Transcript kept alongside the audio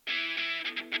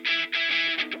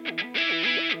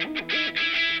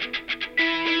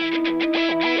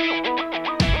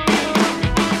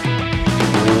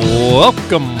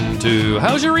Welcome to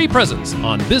How's Your E-Presence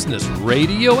on Business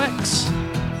RadioX.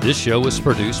 This show is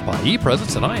produced by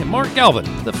E-Presence, and I am Mark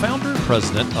Galvin, the founder and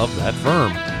president of that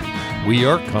firm. We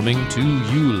are coming to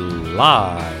you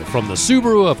live from the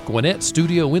Subaru of Gwinnett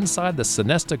studio inside the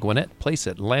Sonesta Gwinnett Place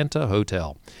Atlanta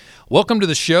Hotel. Welcome to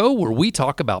the show where we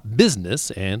talk about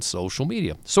business and social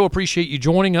media. So appreciate you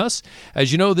joining us.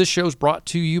 As you know, this show is brought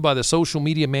to you by the social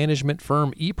media management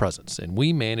firm ePresence, and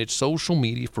we manage social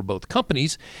media for both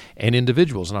companies and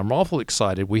individuals. And I'm awful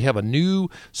excited. We have a new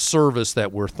service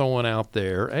that we're throwing out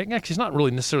there. Actually, it's not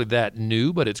really necessarily that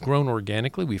new, but it's grown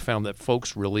organically. We found that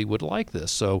folks really would like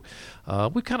this. So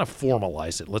we kind of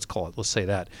formalized it. Let's say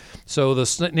that. So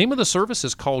the name of the service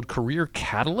is called Career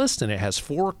Catalyst, and it has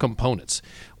 4 components.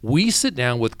 We sit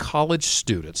down with college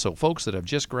students, so folks that have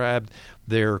just grabbed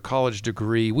their college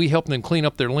degree. We help them clean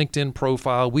up their LinkedIn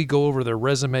profile. We go over their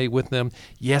resume with them.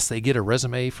 Yes, they get a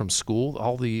resume from school.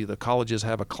 All the colleges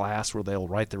have a class where they'll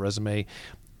write the resume,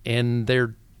 and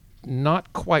they're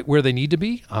not quite where they need to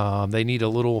be. They need a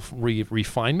little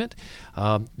refinement.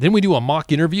 Then we do a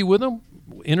mock interview with them.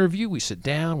 We sit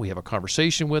down, we have a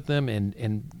conversation with them,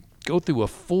 and go through a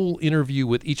full interview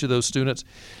with each of those students,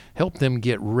 help them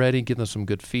get ready, give them some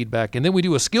good feedback. And then we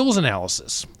do a skills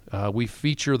analysis. We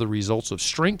feature the results of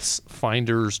Strengths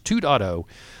Finders 2.0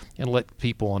 and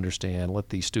let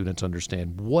these students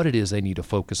understand what it is they need to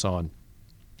focus on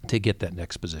to get that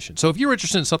next position. So if you're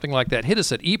interested in something like that, hit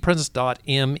us at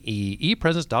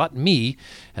epresence.me,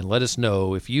 and let us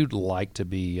know if you'd like to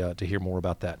hear more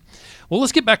about that. Well,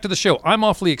 let's get back to the show. I'm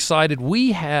awfully excited.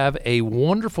 We have a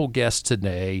wonderful guest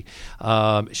today.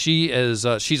 She's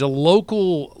a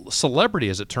local celebrity,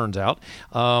 as it turns out.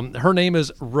 Her name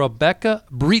is Rebecca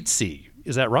Brizi.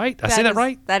 Is that right? I say that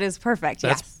right? That is perfect.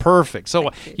 That's yes. perfect.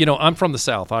 So, I'm from the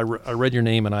South. I read your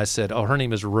name and I said, her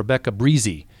name is Rebecca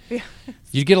Brizi. Yeah.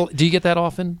 Do you get that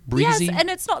often? Brizi? Yes, and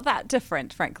it's not that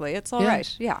different, frankly. It's all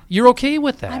right. Yeah. You're okay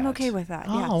with that? I'm okay with that,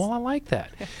 Oh, yes. well, I like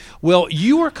that. Well,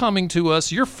 you are coming to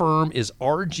us. Your firm is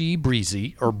R G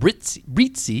Brizi, or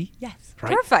Brizi. Yes.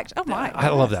 Right? Perfect. Oh, my. I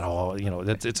love that. Oh,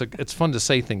 it's fun to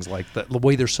say things like that, the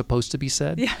way they're supposed to be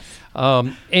said. Yes.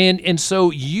 And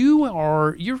so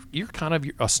you're kind of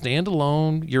a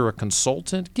standalone. You're a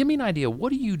consultant. Give me an idea.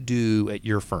 What do you do at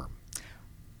your firm?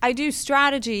 I do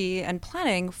strategy and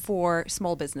planning for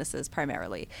small businesses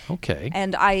primarily. Okay.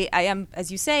 And I am,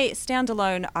 as you say,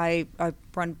 standalone. I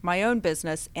run my own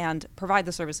business and provide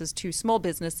the services to small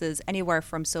businesses, anywhere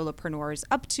from solopreneurs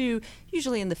up to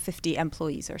usually in the 50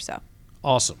 employees or so.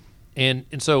 Awesome. And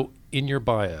so in your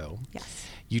bio, yes,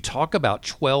 you talk about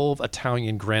 12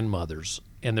 Italian grandmothers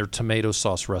and their tomato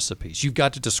sauce recipes. You've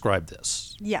got to describe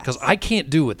this. Yes. Because I can't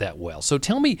do it that well. So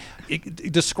tell me,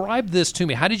 describe this to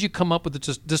me. How did you come up with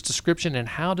this description, and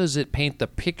how does it paint the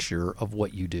picture of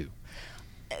what you do?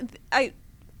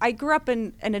 I grew up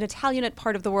in an Italianate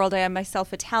part of the world. I am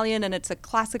myself Italian, and it's a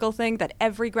classical thing that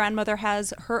every grandmother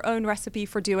has her own recipe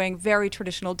for doing very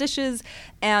traditional dishes,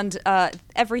 and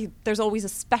there's always a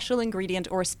special ingredient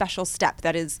or a special step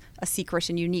that is a secret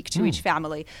and unique to each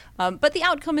family. But the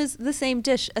outcome is the same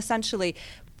dish, essentially.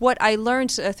 What I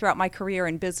learned throughout my career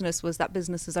in business was that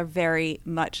businesses are very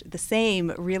much the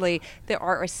same, really. There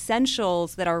are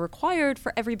essentials that are required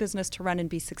for every business to run and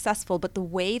be successful, but the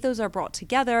way those are brought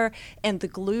together and the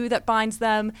glue that binds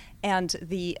them and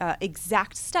the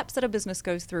exact steps that a business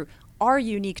goes through are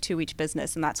unique to each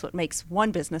business, and that's what makes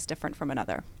one business different from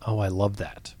another. Oh, I love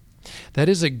that. That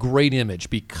is a great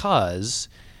image because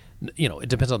it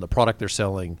depends on the product they're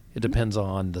selling. It depends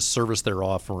on the service they're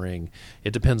offering. It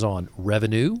depends on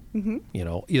revenue,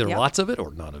 either lots of it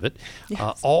or none of it.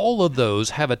 Yes. All of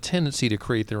those have a tendency to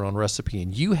create their own recipe,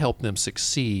 and you help them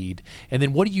succeed. And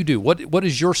then what do you do? What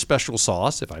is your special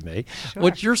sauce, if I may? Sure.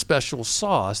 What's your special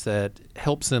sauce that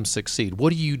helps them succeed?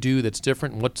 What do you do that's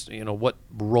different? What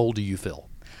role do you fill?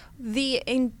 The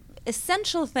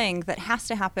essential thing that has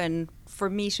to happen for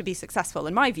me to be successful,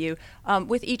 in my view,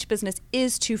 with each business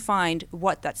is to find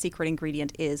what that secret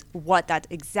ingredient is, what that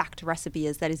exact recipe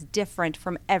is that is different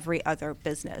from every other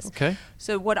business. Okay.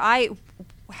 So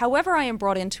however I am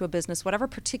brought into a business, whatever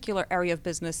particular area of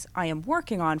business I am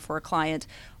working on for a client,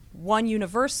 one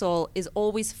universal is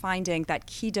always finding that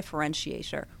key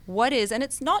differentiator. What is, and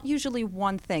it's not usually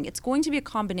one thing, it's going to be a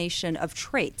combination of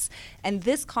traits. And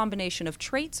this combination of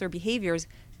traits or behaviors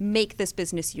make this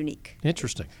business unique.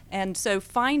 Interesting. And so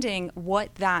finding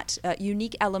what that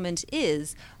unique element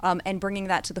is and bringing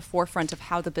that to the forefront of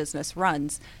how the business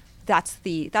runs, that's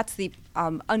the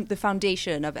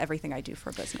foundation of everything I do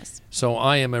for a business. So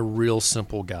I am a real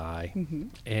simple guy,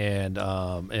 and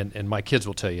my kids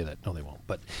will tell you that. No, they won't.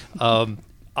 But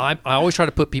I always try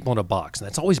to put people in a box, and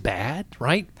that's always bad,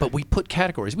 right? But we put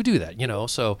categories. We do that,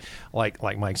 So like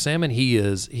Mike Salmon, he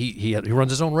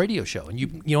runs his own radio show, and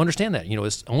you understand that,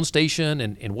 his own station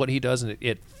and what he does, and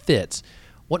it fits.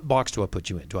 What box do I put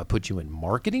you in? Do I put you in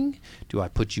marketing? Do I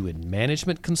put you in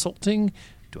management consulting?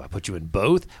 Do I put you in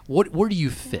both? Where do you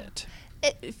fit?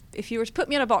 If you were to put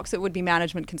me in a box, it would be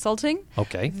management consulting.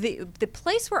 Okay. The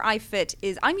place where I fit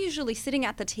is I'm usually sitting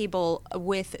at the table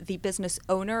with the business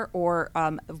owner or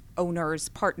owners,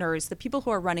 partners, the people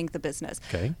who are running the business.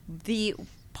 Okay. The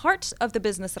part of the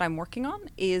business that I'm working on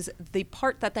is the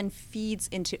part that then feeds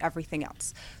into everything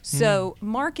else. So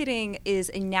marketing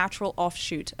is a natural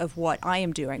offshoot of what I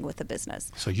am doing with the business.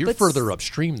 So you're further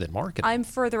upstream than marketing. I'm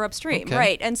further upstream, okay.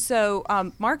 Right. And so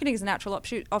marketing is a natural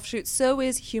offshoot. So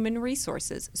is human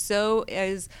resources. So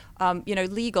is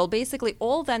legal. Basically,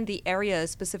 all then the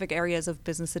specific areas of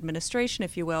business administration,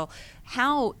 if you will,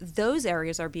 how those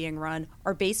areas are being run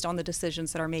are based on the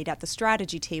decisions that are made at the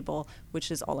strategy table,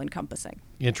 which is all-encompassing.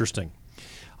 Interesting.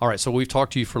 All right, so we've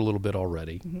talked to you for a little bit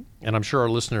already, and I'm sure our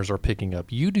listeners are picking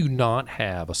up. You do not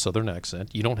have a Southern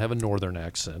accent. You don't have a Northern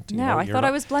accent. No, I thought I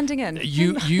was blending in.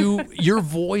 Your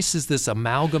voice is this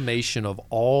amalgamation of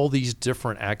all these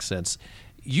different accents.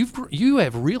 You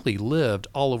have really lived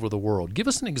all over the world. Give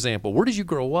us an example. Where did you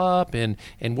grow up, and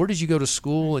where did you go to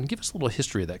school? And give us a little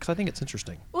history of that, because I think it's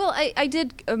interesting. Well, I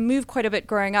did move quite a bit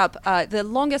growing up. The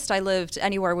longest I lived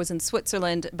anywhere was in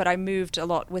Switzerland, but I moved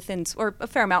a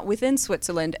fair amount within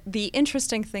Switzerland. The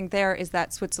interesting thing there is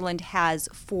that Switzerland has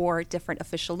 4 different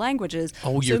official languages.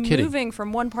 Oh, you're kidding. So moving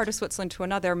from one part of Switzerland to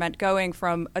another meant going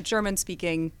from a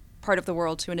German-speaking part of the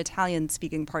world to an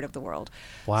Italian-speaking part of the world.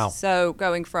 Wow. So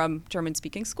going from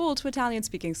German-speaking school to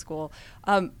Italian-speaking school.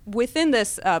 Within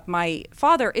this, my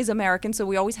father is American, so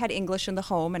we always had English in the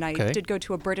home, and I did go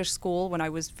to a British school when I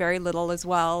was very little as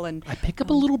well. And I pick up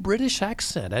a little British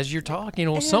accent as you're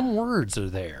talking. Some words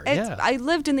are there. I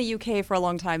lived in the UK for a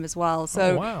long time as well,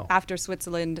 so after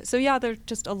Switzerland. So there's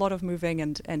just a lot of moving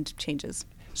and changes.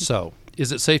 So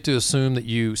is it safe to assume that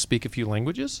you speak a few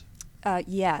languages?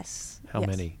 Yes. How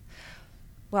many?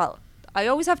 Well, I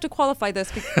always have to qualify this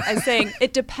by saying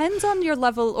it depends on your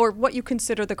level or what you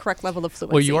consider the correct level of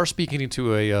fluency. Well, you are speaking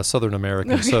to a Southern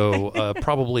American, so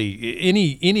probably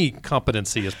any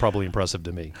competency is probably impressive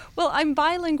to me. Well, I'm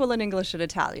bilingual in English and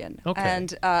Italian,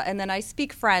 and then I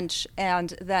speak French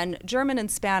and then German and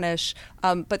Spanish.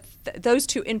 But those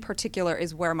 2 in particular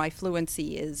is where my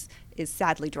fluency is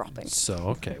sadly dropping. So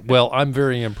okay, well, I'm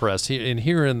very impressed.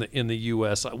 Here in the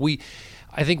U.S.,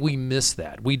 I think we miss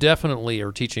that. We definitely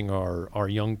are teaching our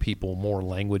young people more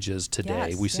languages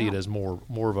today. Yes, we see it as more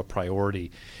of a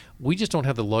priority. We just don't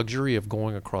have the luxury of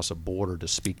going across a border to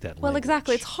speak that language. Well,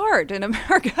 exactly. It's hard in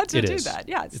America to do that.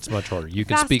 Yes, it's much harder. You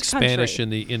can speak Spanish in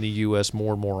the U.S.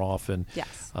 more and more often.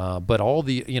 Yes, but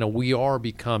we are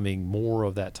becoming more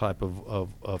of that type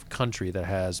of country that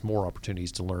has more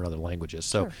opportunities to learn other languages.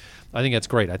 So, sure. I think that's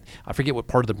great. I forget what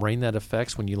part of the brain that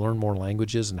affects when you learn more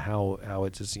languages and how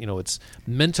it's just, it's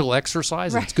mental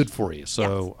exercise. And it's good for you.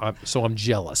 So I'm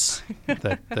jealous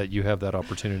that you have that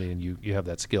opportunity and you have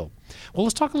that skill. Well,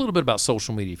 let's talk a little bit about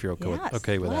social media if you're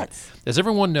okay with that. As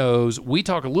everyone knows, we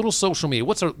talk a little social media.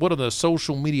 What are the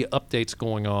social media updates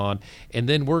going on? And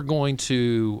then we're going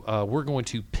to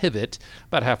pivot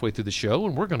about halfway through the show,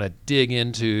 and we're going to dig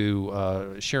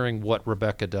into sharing what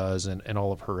Rebecca does and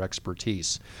all of her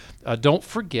expertise. Don't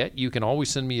forget, you can always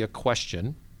send me a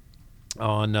question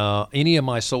on any of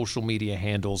my social media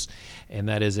handles, and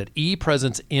that is at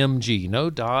ePresenceMG. No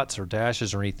dots or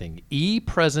dashes or anything.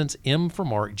 ePresence, M for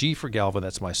Mark, G for Galvin.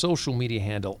 That's my social media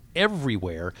handle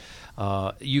everywhere.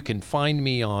 You can find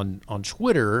me on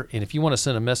Twitter, and if you want to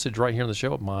send a message right here on the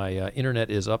show, my internet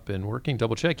is up and working.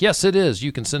 Double check. Yes, it is.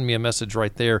 You can send me a message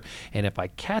right there, and if I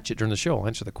catch it during the show, I'll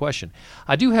answer the question.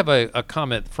 I do have a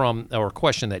comment or a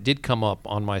question that did come up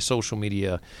on my social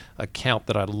media account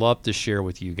that I'd love to share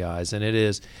with you guys, and it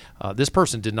is, this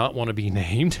person did not want to be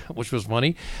named, which was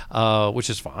funny, which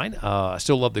is fine. I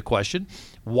still love the question.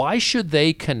 Why should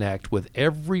they connect with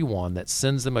everyone that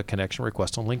sends them a connection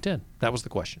request on LinkedIn? That was the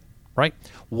question, right?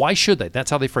 Why should they? That's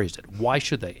how they phrased it. Why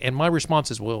should they? And my response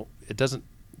is, well,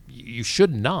 you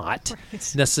should not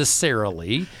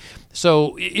necessarily.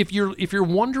 So if you're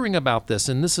wondering about this,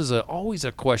 and this is always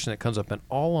a question that comes up in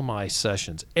all of my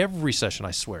sessions, every session,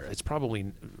 I swear, it's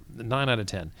probably 9 out of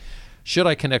 10. Should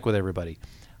I connect with everybody?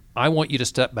 I want you to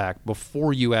step back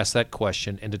before you ask that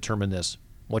question and determine this.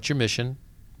 What's your mission,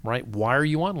 right? Why are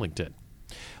you on LinkedIn?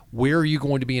 Where are you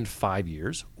going to be in 5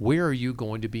 years? Where are you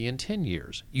going to be in 10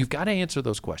 years? You've got to answer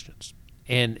those questions.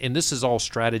 And this is all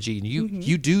strategy, and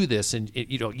you do this, and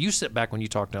you sit back when you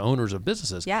talk to owners of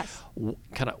businesses. Yes.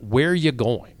 Kind of where are you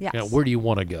going? Yes. Where do you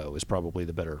want to go is probably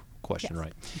the better question, Yes.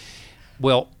 right?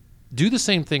 Well, do the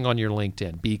same thing on your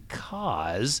LinkedIn,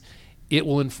 because it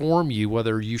will inform you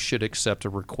whether you should accept a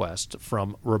request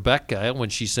from Rebecca when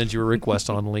she sends you a request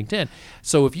on LinkedIn.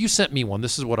 So if you sent me one,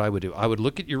 this is what I would do. I would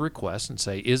look at your request and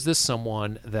say, is this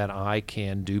someone that I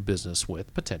can do business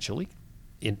with potentially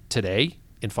today,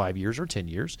 in 5 years or 10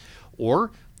 years?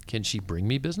 Or can she bring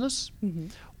me business?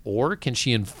 Or can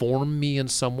she inform me in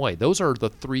some way? Those are the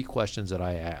 3 questions that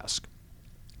I ask.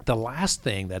 The last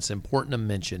thing that's important to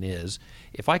mention is,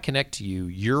 if I connect to you,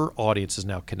 your audience is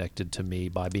now connected to me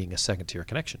by being a second-tier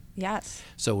connection. Yes.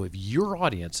 So if your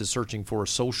audience is searching for a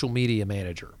social media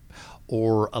manager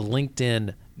or a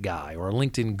LinkedIn guy or a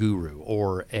LinkedIn guru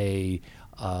or an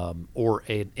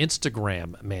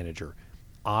Instagram manager,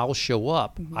 I'll show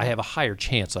up. I have a higher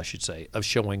chance, I should say, of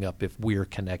showing up if we're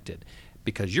connected,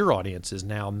 because your audience is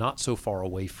now not so far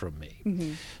away from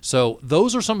me. So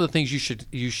those are some of the things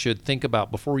you should think about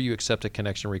before you accept a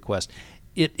connection request.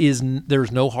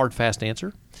 There's no hard fast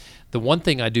answer. The one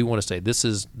thing I do want to say, this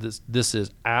is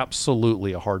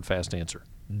absolutely a hard fast answer.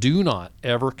 Do not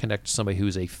ever connect to somebody who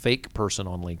is a fake person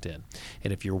on LinkedIn.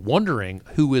 And if you're wondering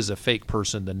who is a fake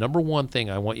person, the number one thing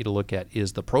I want you to look at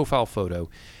is the profile photo.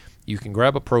 You can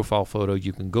grab a profile photo.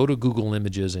 You can go to Google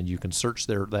Images and you can search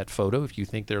that photo if you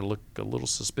think they look a little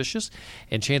suspicious.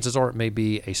 And chances are it may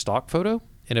be a stock photo.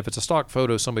 And if it's a stock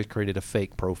photo, somebody created a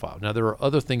fake profile. Now, there are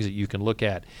other things that you can look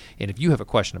at. And if you have a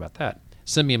question about that,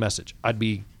 send me a message. I'd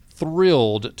be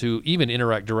thrilled to even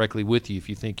interact directly with you if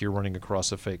you think you're running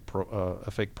across a fake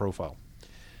profile.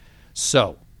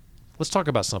 So let's talk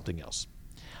about something else.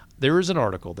 There is an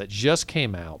article that just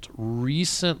came out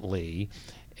recently.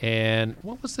 And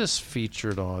what was this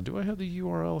featured on? Do I have the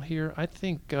URL here? I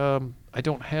think I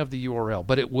don't have the URL,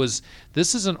 but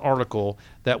this is an article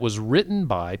that was written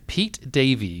by Pete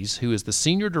Davies, who is the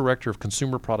Senior Director of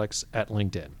Consumer Products at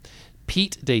LinkedIn.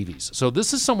 Pete Davies. So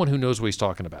this is someone who knows what he's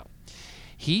talking about.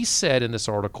 He said in this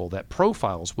article that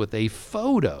profiles with a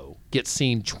photo get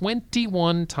seen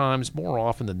 21 times more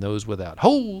often than those without.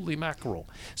 Holy mackerel.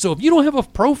 So if you don't have a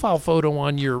profile photo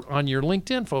on your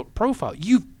LinkedIn profile,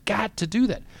 you've got to do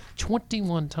that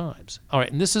 21 times. All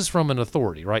right, and this is from an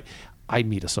authority, right? I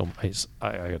got to tell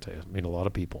you, I meet a lot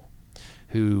of people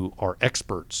who are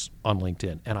experts on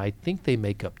LinkedIn, and I think they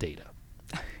make up data.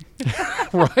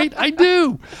 Right? I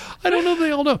do. I don't know if they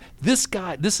all know. This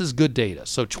is good data.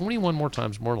 So 21 more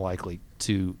times more likely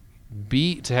to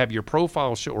have your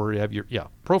profile show, or have your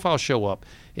profile show up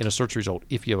in a search result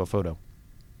if you have a photo.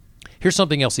 Here's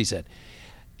something else he said.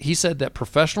 He said that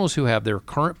professionals who have their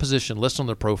current position listed on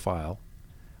their profile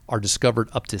are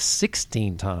discovered up to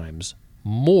 16 times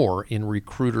more in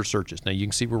recruiter searches. Now, you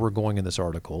can see where we're going in this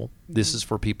article. This is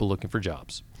for people looking for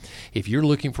jobs. If you're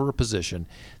looking for a position,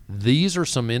 these are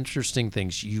some interesting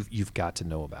things you've got to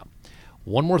know about.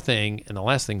 One more thing, and the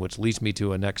last thing, which leads me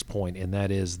to a next point, and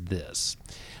that is this.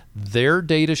 Their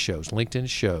data shows, LinkedIn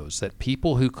shows, that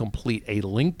people who complete a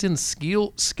LinkedIn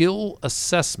skill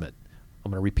assessment,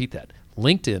 I'm going to repeat that,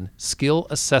 LinkedIn skill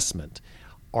assessment,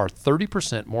 are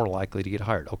 30% more likely to get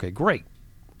hired. Okay, great.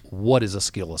 What is a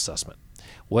skill assessment?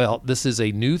 Well, this is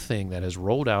a new thing that has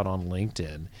rolled out on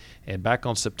LinkedIn. And back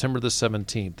on September the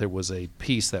 17th, there was a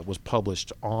piece that was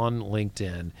published on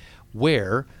LinkedIn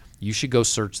where you should go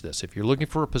search this. If you're looking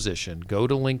for a position, go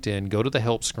to LinkedIn, go to the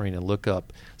help screen and look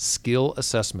up skill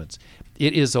assessments.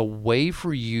 It is a way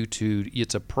for you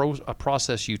it's a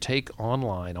process you take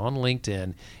online on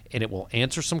LinkedIn, and it will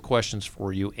answer some questions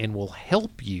for you and will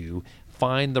help you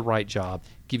find the right job,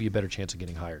 give you a better chance of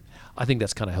getting hired. I think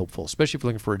that's kind of helpful, especially if you're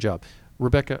looking for a job.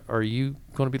 Rebecca, are you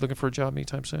going to be looking for a job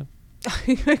anytime soon?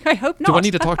 I hope not. Do I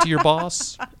need to talk to your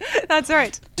boss? That's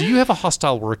right. Do you have a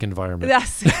hostile work environment?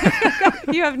 Yes.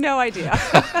 You have no idea.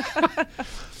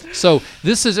 So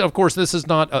this is, of course, this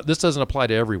doesn't apply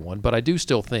to everyone, but I do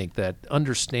still think that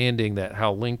understanding that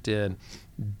how LinkedIn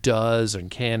does and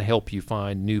can help you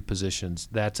find new positions,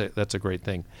 that's a great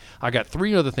thing. I got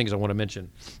 3 other things I want to mention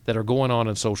that are going on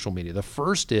in social media. The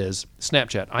first is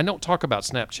Snapchat. I don't talk about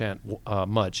Snapchat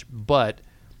much, but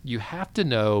you have to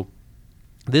know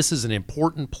this is an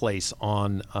important place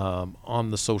on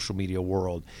the social media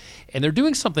world. And they're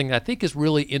doing something that I think is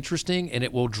really interesting, and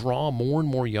it will draw more and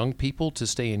more young people to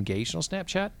stay engaged on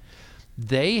Snapchat.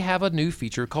 They have a new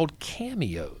feature called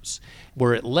Cameos,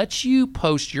 where it lets you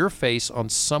post your face on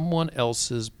someone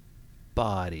else's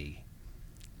body.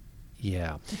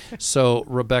 Yeah. So,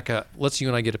 Rebecca, let's you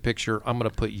and I get a picture. I'm going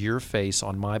to put your face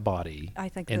on my body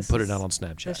and put it out on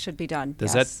Snapchat. This should be done.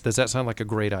 Does that sound like a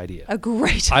great idea? A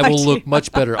great I idea. will look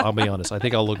much better. I'll be honest. I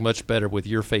think I'll look much better with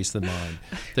your face than mine.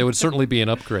 There would certainly be an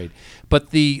upgrade. But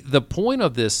the point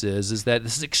of this is that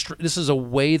this is a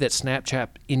way that Snapchat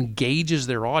engages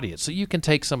their audience. So you can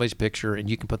take somebody's picture and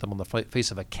you can put them on the face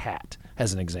of a cat,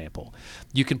 as an example.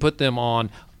 You can put them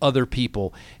on other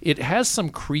people. It has some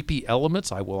creepy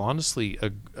elements, I will honestly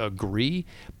agree,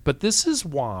 but this is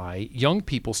why young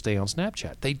people stay on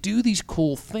Snapchat. They do these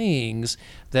cool things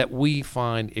that we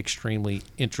find extremely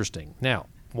interesting. Now,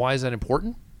 why is that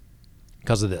important?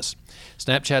 Because of this.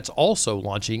 Snapchat's also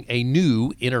launching a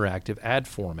new interactive ad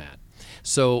format.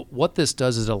 So what this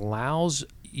does is it allows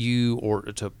you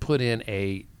to put in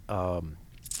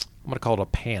I'm going to call it a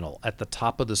panel at the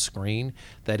top of the screen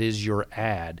that is your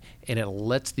ad, and it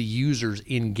lets the users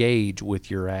engage with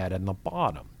your ad in the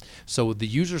bottom. So the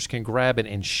users can grab it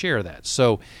and share that.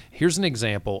 So here's an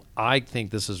example. I think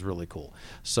this is really cool.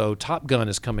 So Top Gun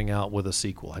is coming out with a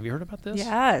sequel. Have you heard about this?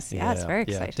 Yes, very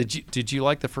exciting. Did you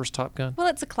like the first Top Gun? Well,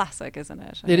 it's a classic, isn't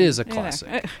it? It is a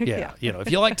classic. Yeah.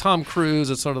 If you like Tom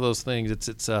Cruise, it's one of those things.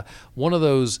 It's one of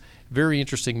those very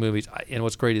interesting movies. And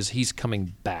what's great is he's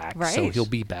coming back, right. So he'll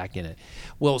be back in it.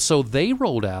 Well, so they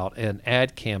rolled out an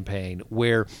ad campaign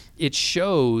where it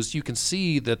shows, you can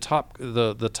see the Top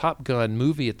Gun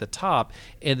movie at the top,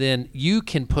 and then you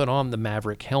can put on the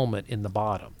Maverick helmet in the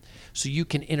bottom. So you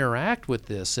can interact with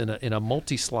this in a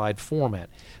multi-slide format.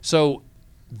 So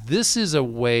this is a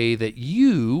way that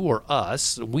you or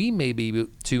us, we may be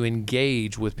to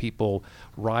engage with people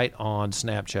right on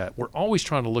Snapchat. We're always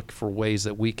trying to look for ways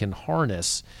that we can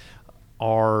harness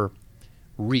our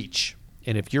reach.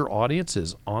 And if your audience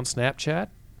is on Snapchat,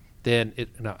 then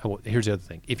here's the other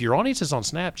thing. If your audience is on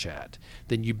Snapchat,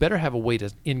 then you better have a way to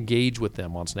engage with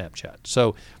them on Snapchat.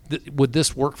 So would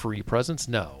this work for ePresence?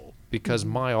 No, because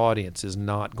my audience is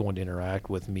not going to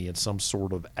interact with me in some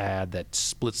sort of ad that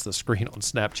splits the screen on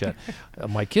Snapchat.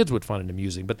 My kids would find it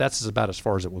amusing, but that's about as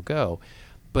far as it will go.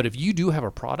 But if you do have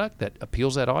a product that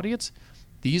appeals to that audience,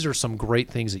 these are some great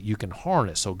things that you can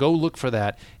harness. So go look for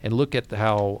that and look at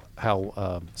how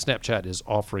Snapchat is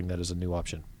offering that as a new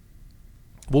option.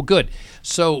 Well, good.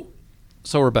 So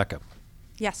Rebecca.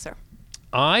 Yes, sir.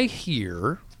 I'm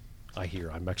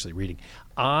actually reading.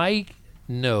 I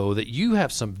know that you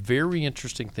have some very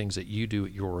interesting things that you do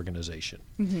at your organization.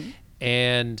 Mm-hmm.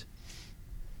 And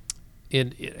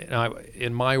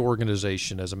in my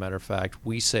organization, as a matter of fact,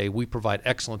 we say we provide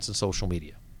excellence in social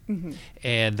media. Mm-hmm.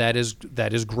 And that is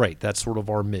great. That's sort of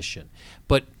our mission.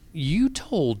 But you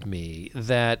told me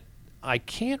that I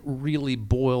can't really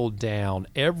boil down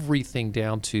everything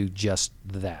down to just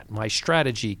that. My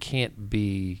strategy can't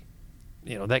be,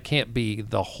 that can't be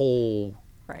the whole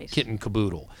kit and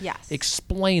caboodle. Yes.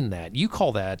 Explain that. You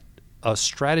call that a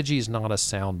strategy is not a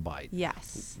soundbite.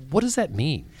 Yes. What does that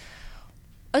mean?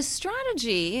 A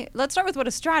strategy, let's start with what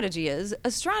a strategy is.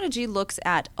 A strategy looks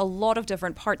at a lot of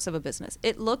different parts of a business.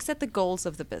 It looks at the goals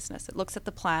of the business. It looks at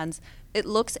the plans. It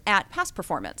looks at past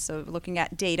performance, so looking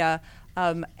at data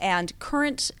and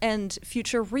current and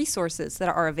future resources that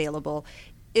are available.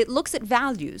 It looks at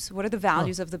values. What are the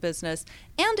values of the business?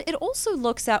 And it also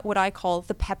looks at what I call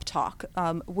the pep talk,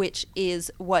 which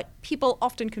is what people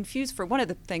often confuse for one of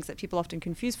the things that people often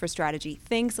confuse for strategy.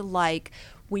 Things like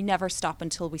we never stop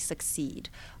until we succeed.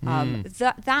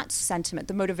 That sentiment,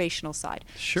 the motivational side.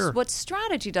 Sure. So what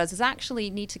strategy does is actually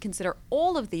need to consider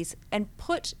all of these and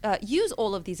use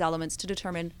all of these elements to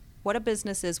determine what a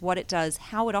business is, what it does,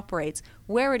 how it operates,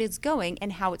 where it is going,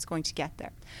 and how it's going to get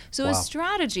there. So a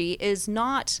strategy is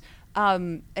not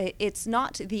it's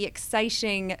not the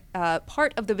exciting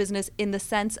part of the business in the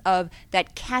sense of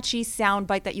that catchy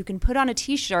soundbite that you can put on a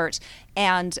T-shirt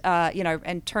and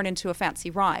and turn into a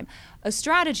fancy rhyme. A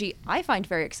strategy I find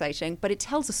very exciting, but it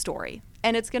tells a story,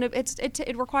 and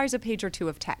it requires a page or two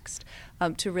of text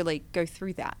to really go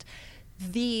through that.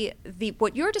 The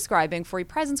what you're describing for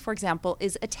ePresence, for example,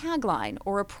 is a tagline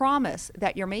or a promise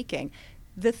that you're making.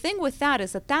 The thing with that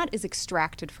is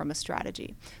extracted from a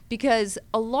strategy, because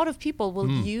a lot of people will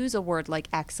use a word like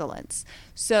excellence.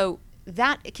 So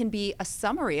that can be a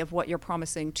summary of what you're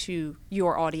promising to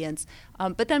your audience.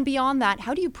 But then beyond that,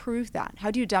 how do you prove that?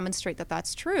 How do you demonstrate that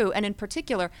that's true? And in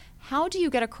particular, how do you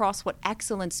get across what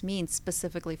excellence means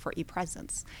specifically for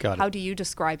ePresence? How do you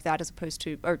describe that as opposed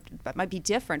to, or that might be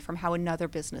different from how another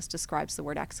business describes the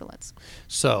word excellence?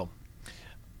 So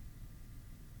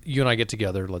you and I get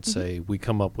together, let's say we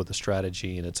come up with a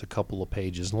strategy and it's a couple of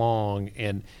pages long.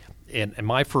 And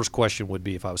my first question would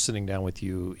be, if I was sitting down with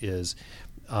you, is,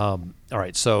 all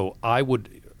right, so I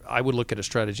would I would look at a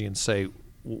strategy and say,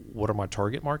 what are my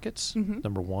target markets?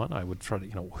 Number one, I would try to,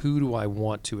 who do I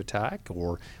want to attack,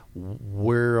 or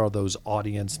where are those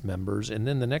audience members? And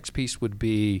then the next piece would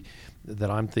be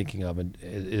that I'm thinking of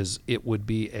is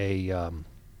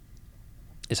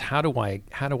how do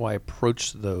I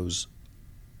approach those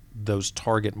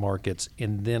target markets,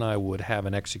 and then I would have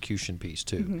an execution piece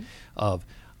too of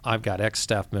I've got X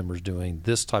staff members doing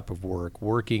this type of work,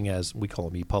 working as we call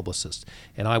them e-publicists,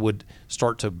 and I would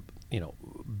start to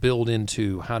build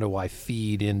into how do I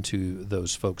feed into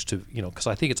those folks to because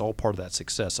I think it's all part of that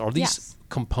success. Are these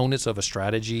components of a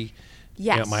strategy?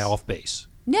 Yes. Am I off base?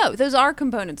 No, those are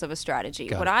components of a strategy.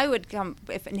 Got What it. I would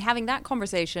if in having that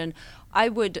conversation, I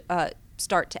would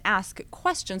start to ask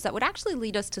questions that would actually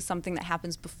lead us to something that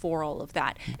happens before all of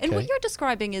that. And what Okay. you're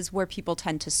describing is where people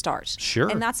tend to start. Sure.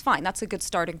 And that's fine. That's a good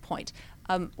starting point.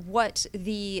 What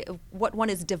one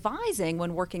is devising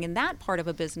when working in that part of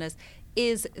a business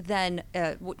is then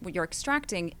what you're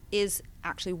extracting is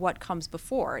actually what comes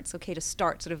before. It's okay to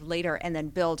start sort of later and then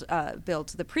build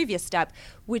the previous step,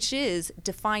 which is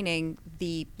defining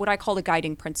what I call the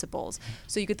guiding principles.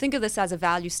 So you could think of this as a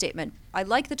value statement. I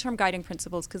like the term guiding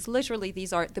principles because literally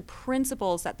these are the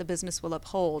principles that the business will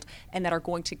uphold and that are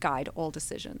going to guide all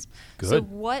decisions. Good. So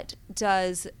what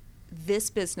does this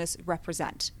business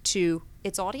represent to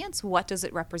its audience? What does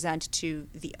it represent to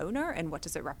the owner, and what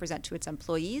does it represent to its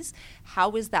employees?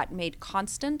 How is that made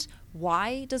constant?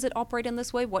 Why does it operate in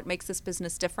this way? What makes this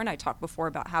business different? I talked before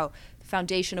about how the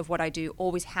foundation of what I do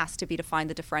always has to be to find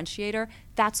the differentiator.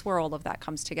 That's where all of that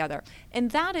comes together.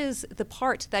 And that is the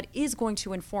part that is going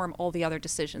to inform all the other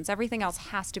decisions. Everything else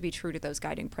has to be true to those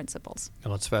guiding principles. Oh,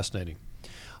 that's fascinating.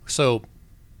 So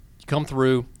you come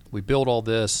through, we build all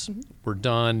this, we're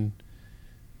done,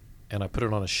 and I put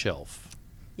it on a shelf.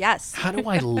 Yes. How do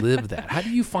I live that? How do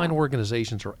you find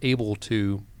organizations are able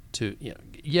to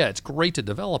it's great to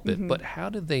develop it, but how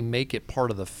do they make it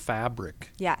part of the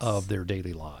fabric Yes. of their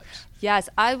daily lives? Yes,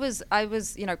 I was,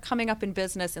 coming up in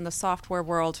business in the software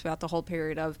world throughout the whole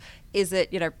period of,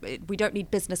 we don't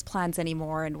need business plans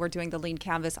anymore, and we're doing the lean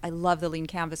canvas. I love the lean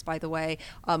canvas, by the way.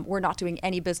 We're not doing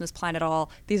any business plan at all.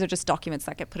 These are just documents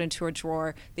that get put into a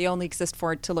drawer. They only exist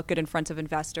to look good in front of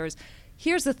investors.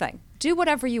 Here's the thing. Do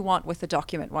whatever you want with the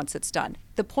document once it's done.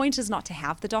 The point is not to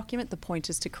have the document. The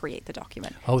point is to create the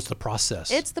document. Oh, it's the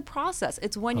process. It's the process.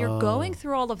 It's when you're going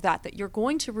through all of that you're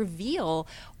going to reveal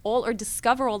or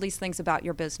discover all these things about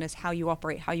your business, how you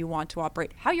operate, how you want to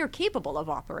operate, how you're capable of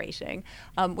operating,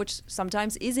 which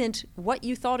sometimes isn't what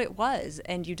you thought it was.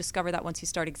 And you discover that once you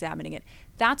start examining it.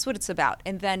 That's what it's about.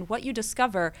 And then what you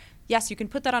discover, yes, you can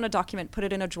put that on a document, put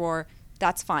it in a drawer.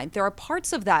 That's fine. There are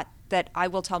parts of that I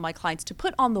will tell my clients to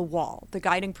put on the wall, the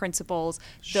guiding principles,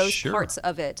 those Sure. parts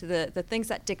of it, the things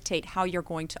that dictate how you're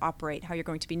going to operate, how you're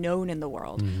going to be known in the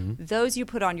world. Those you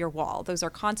put on your wall. Those are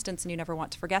constants and you never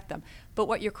want to forget them. But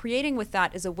what you're creating with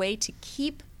that is a way to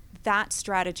keep that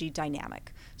strategy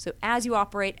dynamic. So as you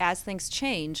operate, as things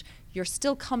change, you're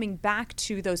still coming back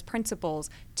to those principles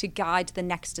to guide the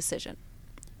next decision.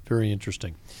 Very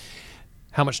interesting.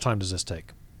 How much time does this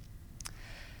take?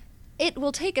 It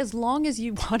will take as long as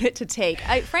you want it to take.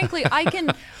 Frankly,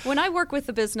 when I work with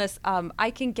the business, I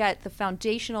can get the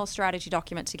foundational strategy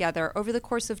document together over the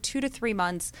course of 2 to 3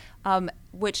 months,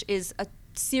 which is a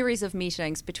series of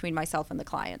meetings between myself and the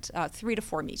client, 3 to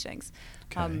 4 meetings.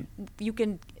 Okay.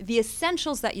 The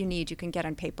essentials that you need, you can get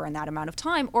on paper in that amount of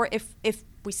time, or if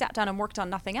we sat down and worked on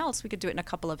nothing else, we could do it in a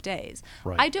couple of days.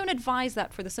 Right. I don't advise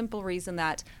that for the simple reason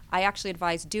that I actually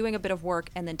advise doing a bit of work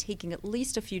and then taking at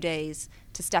least a few days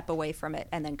to step away from it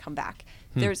and then come back.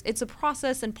 It's a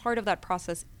process, and part of that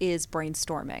process is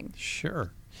brainstorming.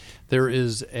 Sure. There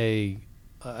is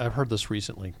I've heard this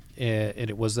recently, and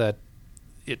it was that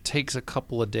it takes a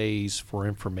couple of days for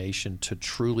information to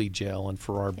truly gel and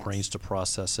for our brains to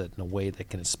process it in a way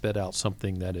that can spit out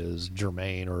something that is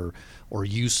germane or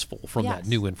useful from that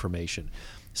new information.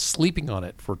 Sleeping on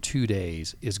it for 2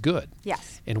 days is good.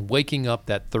 Yes. And waking up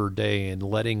that third day and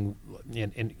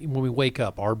and when we wake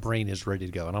up, our brain is ready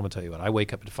to go. And I'm going to tell you what, I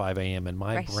wake up at 5 a.m. and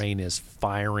my brain is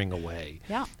firing away.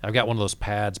 Yeah. I've got one of those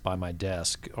pads by my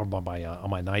desk or on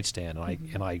my nightstand,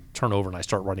 and I turn over and I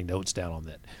start writing notes down on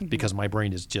it because my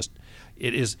brain is just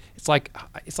it's like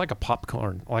a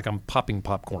popcorn, like I'm popping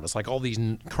popcorn. It's like all these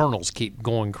kernels keep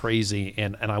going crazy,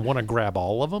 and I want to grab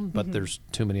all of them, but there's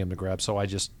too many of them to grab, so I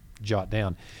just jot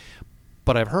down.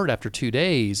 But I've heard after 2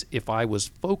 days, if I was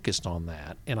focused on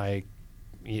that and I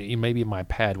maybe my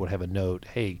pad would have a note,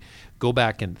 hey, go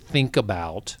back and think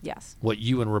about Yes. what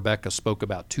you and Rebecca spoke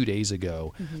about 2 days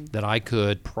ago, that I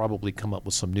could probably come up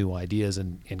with some new ideas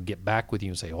and get back with you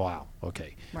and say, wow,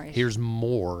 okay, Right. here's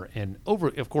more. And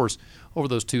of course, over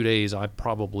those 2 days, I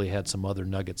probably had some other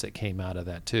nuggets that came out of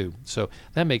that too. So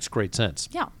that makes great sense.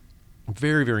 Yeah.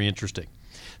 Very, very interesting.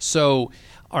 So,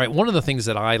 all right, one of the things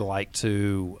that I like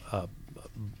to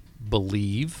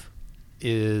believe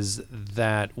is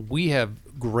that we have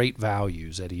great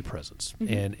values at ePresence,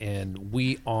 and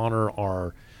we honor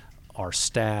our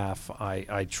staff.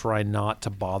 I try not to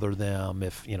bother them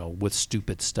with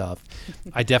stupid stuff.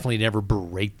 I definitely never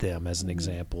berate them, as an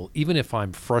example. Even if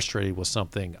I'm frustrated with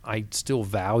something, I still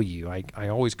value. I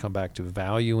always come back to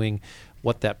valuing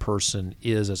what that person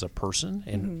is as a person,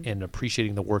 and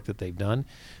appreciating the work that they've done.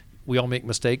 We all make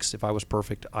mistakes. If I was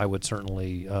perfect, I would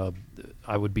certainly,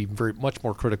 I would be very much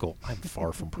more critical. I'm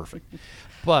far from perfect.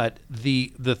 But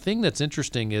the thing that's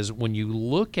interesting is when you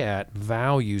look at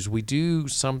values, we do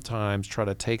sometimes try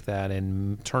to take that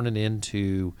and turn it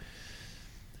into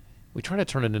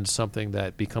something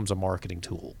that becomes a marketing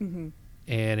tool.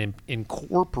 And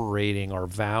incorporating our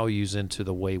values into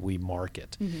the way we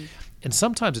market. And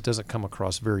sometimes it doesn't come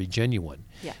across very genuine.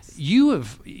 Yes. You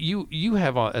have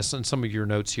in some of your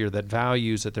notes here that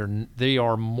values that they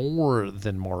are more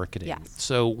than marketing. Yes.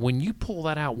 So when you pull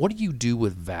that out, what do you do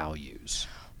with values?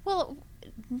 Well,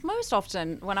 most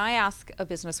often when I ask a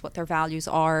business what their values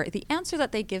are, the answer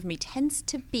that they give me tends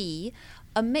to be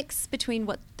a mix between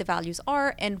what the values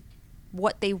are and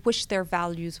what they wish their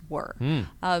values were.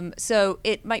 So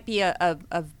it might be a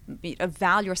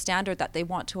value or standard that they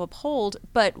want to uphold,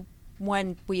 but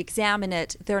when we examine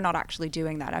it, they're not actually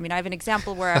doing that. I mean, I have an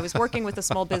example where I was working with a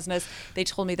small business. They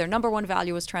told me their number one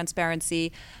value was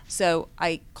transparency. So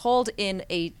I called in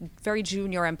a very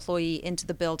junior employee into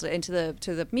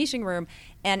the meeting room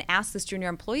and asked this junior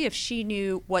employee if she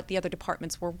knew what the other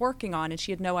departments were working on, and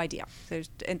she had no idea.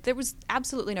 There was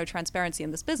absolutely no transparency in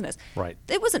this business. Right.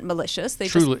 It wasn't malicious.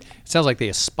 It sounds like they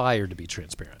aspired to be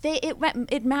transparent.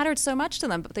 It mattered so much to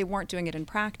them, but they weren't doing it in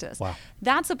practice. Wow.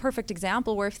 That's a perfect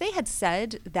example where if they had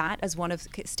said that as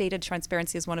stated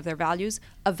transparency as one of their values,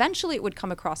 eventually it would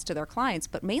come across to their clients,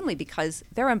 but mainly because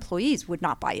their employees would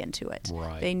not buy into it.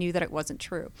 Right. They knew that it wasn't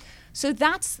true. So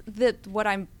that's what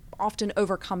I'm often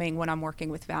overcoming when I'm working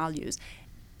with values.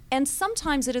 And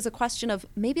sometimes it is a question of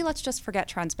maybe let's just forget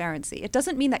transparency. It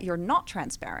doesn't mean that you're not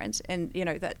transparent, and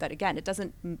that again, it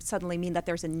doesn't suddenly mean that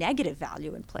there's a negative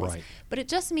value in place. Right. But it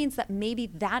just means that maybe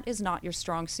that is not your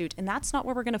strong suit, and that's not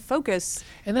where we're going to focus.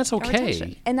 And that's our okay.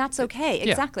 attention. And that's okay, Yeah.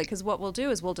 exactly, because what we'll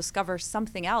do is we'll discover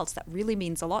something else that really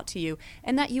means a lot to you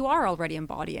and that you are already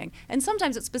embodying. And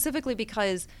sometimes it's specifically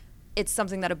because it's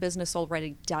something that a business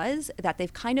already does that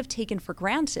they've kind of taken for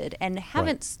granted and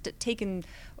haven't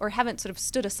haven't sort of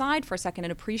stood aside for a second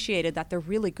and appreciated that they're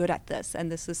really good at this, and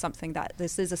this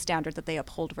is a standard that they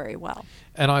uphold very well.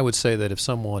 And I would say that if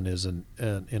someone is in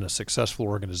a successful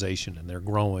organization and they're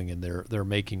growing and they're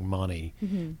making money,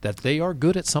 that they are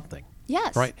good at something.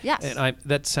 Yes. Right. Yes. And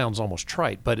that sounds almost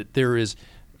trite, but there is.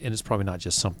 And it's probably not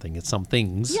just something, it's some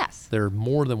things. Yes. There are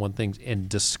more than one thing, and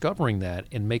discovering that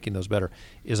and making those better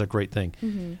is a great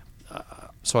thing.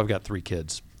 So I've got 3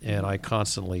 kids, and I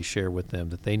constantly share with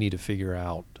them that they need to figure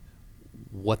out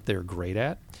what they're great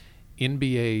at.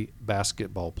 NBA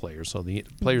basketball players, so the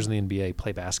players in the NBA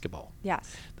play basketball.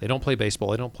 Yes. They don't play baseball,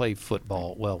 they don't play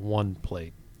football. Well, one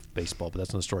played baseball, but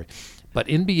that's another story. But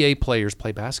NBA players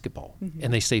play basketball,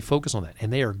 and they stay focused on that,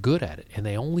 and they are good at it, and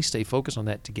they only stay focused on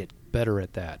that to get better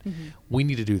at that. We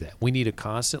need to do that. We need to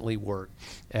constantly work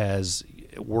as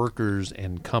workers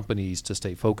and companies to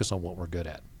stay focused on what we're good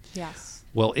at. Yes.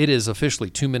 Well, it is officially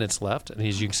 2 minutes left, and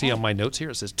as you can see on my notes here,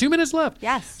 it says 2 minutes left.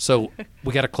 Yes. So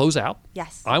we got to close out.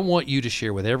 Yes. I want you to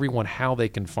share with everyone how they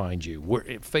can find you,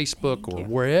 Facebook Thank or you.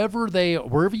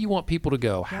 wherever you want people to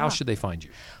go. How should they find you?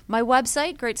 My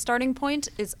website, great starting point,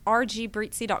 is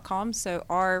rgbrizi.com. So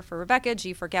R for Rebecca,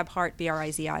 G for Gebhardt,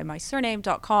 Brizi, my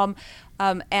surname.com.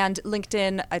 And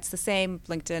LinkedIn, it's the same,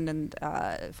 LinkedIn and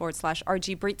 / R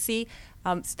G Brizi.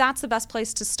 So that's the best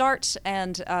place to start,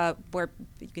 and where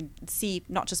you can see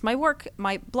not just my work,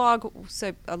 my blog,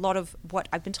 so a lot of what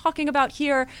I've been talking about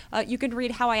here. You can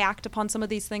read how I act upon some of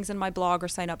these things in my blog or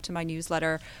sign up to my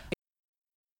newsletter.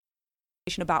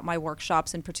 About my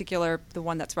workshops, in particular the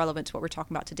one that's relevant to what we're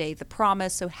talking about today, the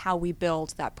promise, so how we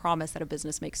build that promise that a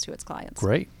business makes to its clients.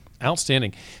 Great.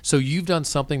 Outstanding. So you've done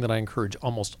something that I encourage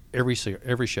almost every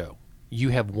show. You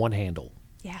have one handle.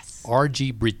 Yes. R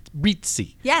G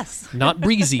Brizi. Yes. Not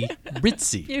Brizi,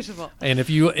 Brizi. Beautiful. And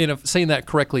if saying that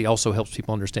correctly also helps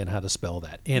people understand how to spell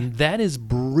that. And that is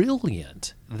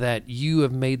brilliant that you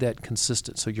have made that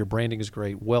consistent. So your branding is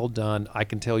great. Well done. I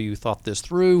can tell you thought this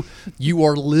through. You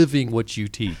are living what you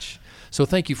teach. So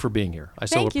thank you for being here. I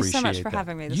so appreciate it. Thank you so much for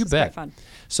having me. This is great fun.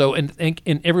 So,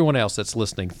 and everyone else that's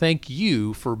listening, thank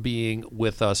you for being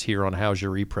with us here on How's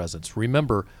Your E-Presence.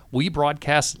 Remember, we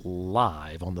broadcast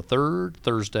live on the third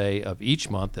Thursday of each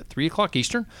month at 3 o'clock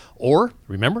Eastern, or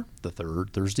remember, the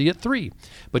third Thursday at 3.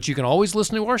 But you can always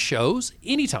listen to our shows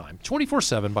anytime,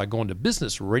 24/7, by going to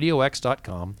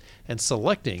businessradiox.com and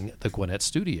selecting the Gwinnett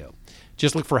Studio.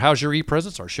 Just look for How's Your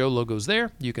E-Presence. Our show logo's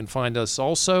there. You can find us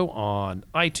also on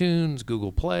iTunes,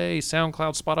 Google Play,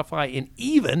 SoundCloud, Spotify, and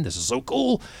even, this is so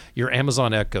cool, your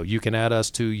Amazon Echo. You can add us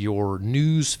to your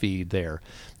news feed there.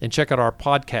 And check out our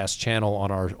podcast channel on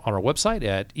our website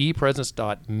at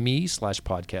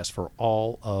epresence.me/podcast for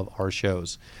all of our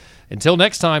shows. Until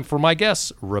next time, for my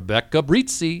guest, Rebecca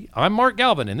Brizi, I'm Mark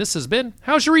Galvin, and this has been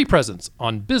How's Your E-Presence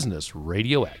on Business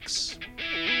Radio X.